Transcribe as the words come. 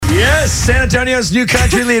Yes, San Antonio's new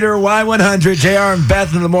country leader, Y100, JR and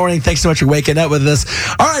Beth in the morning. Thanks so much for waking up with us.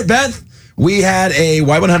 All right, Beth. We had a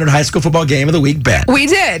Y100 high school football game of the week bet. We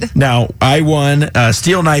did. Now, I won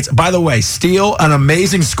Steel Knights. By the way, Steel, an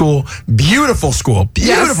amazing school, beautiful school,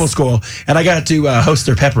 and I got to host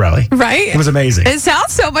their pep rally. Right? It was amazing. It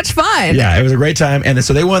sounds so much fun. Yeah, it was a great time. And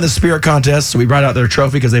so they won the Spirit Contest, so we brought out their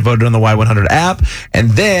trophy because they voted on the Y100 app. And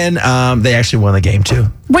then they actually won the game, too.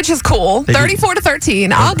 Which is cool.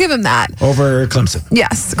 34-13. I'll give them that. Over Clemson.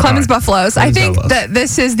 Yes, Clemens Buffaloes. I think that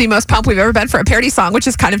this is the most pumped we've ever been for a parody song, which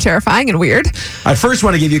is kind of terrifying and weird. I first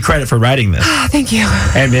want to give you credit for writing this. Thank you.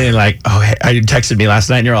 And then you texted me last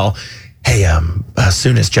night and you're all, hey, as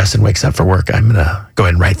soon as Justin wakes up for work, I'm going to go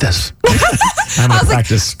ahead and write this. I'm going to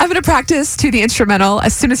practice. I'm going to practice to the instrumental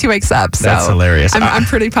as soon as he wakes up. So that's hilarious. I'm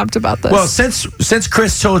pretty pumped about this. Well, since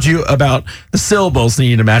Chris told you about the syllables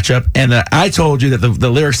needing to match up, and I told you that the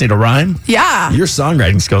lyrics need to rhyme, yeah, your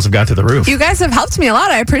songwriting skills have got through the roof. You guys have helped me a lot.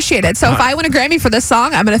 I appreciate it. So if I win a Grammy for this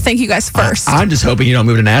song, I'm going to thank you guys first. I'm just hoping you don't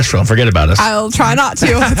move to Nashville and forget about us. I'll try not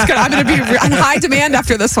to. I'm going to be on high demand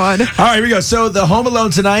after this one. All right, here we go. So the Home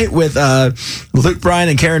Alone tonight with Luke Bryan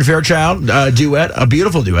and Karen Fairchild, duet, a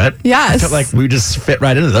beautiful duet. Yes. I felt like we just fit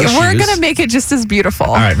right into those We're shoes. going to make it just as beautiful.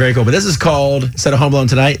 All right, very cool. But this is called, instead of Home Alone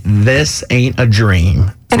tonight, This Ain't a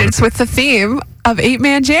Dream. And it's with the theme of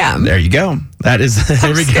 8-Man Jam. There you go. That is,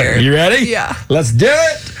 here we go. You ready? Yeah. Let's do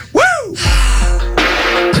it. Woo!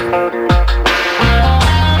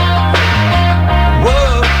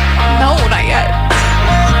 Whoa. No, not yet.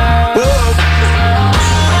 Whoa.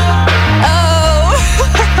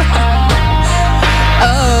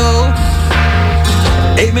 Oh.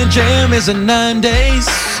 8-Man Jam is in 9 days.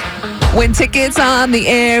 When tickets on the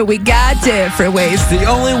air, we got different ways. The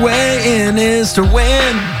only way in is to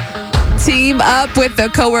win. Team up with a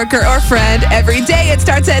coworker or friend. Every day it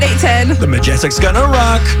starts at 8:10. The Majestic's gonna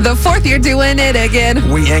rock. The fourth year doing it again.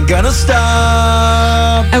 We ain't gonna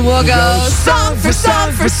stop. And we'll go song for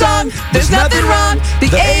song for song. There's nothing wrong.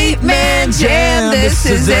 The 8-Man Jam, this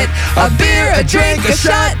is it. A beer, a drink, a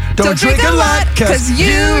shot. Don't drink a lot, cause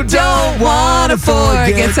you don't wanna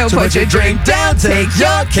forget. So put your drink down, take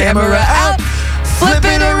your camera out. Flip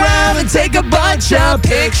it around and take a bunch of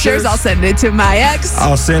pictures. I'll send it to my ex.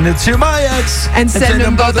 I'll send it to my ex. And send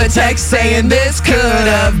them both a text saying this could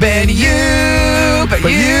have been you. But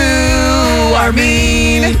you are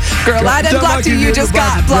mean. Girl, I done blocked you, you just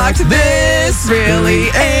got blocked. This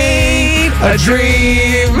really ain't a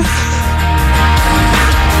dream.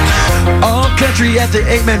 All country at the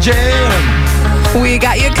 8-Man Jam. We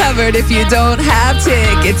got you covered if you don't have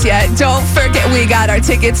tickets yet. Don't forget we got our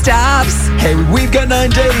ticket stops. Hey, we've got 9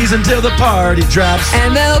 days until the party drops.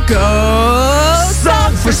 And they'll go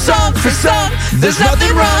song for song for song. There's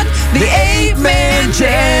nothing wrong. The 8-Man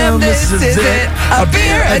Jam, this is it. A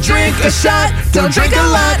beer, a drink, a shot. Don't drink a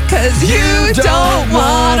lot, cause you don't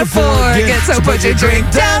wanna forget. So put your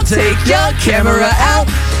drink down, take your camera out.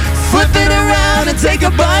 Flip it around and take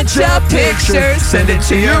a bunch of pictures. Send it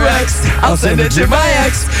to your ex. I'll send it to my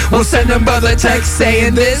ex. We'll send them both a text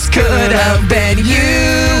saying this could have been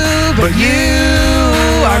you. But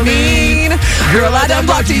you are mean. Girl, I done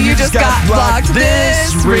blocked you, you just got blocked.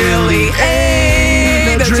 This really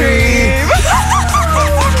ain't a dream.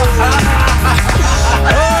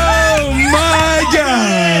 Oh my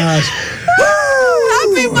gosh.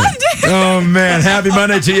 Happy Monday. Oh, man. Happy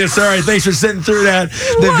Monday to you. Sorry. Thanks for sitting through that.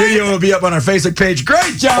 The video will be up on our Facebook page.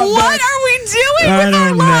 Great job, What Beth. are we doing with our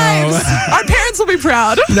don't lives? know. Our parents will be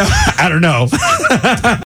proud. No, I don't know.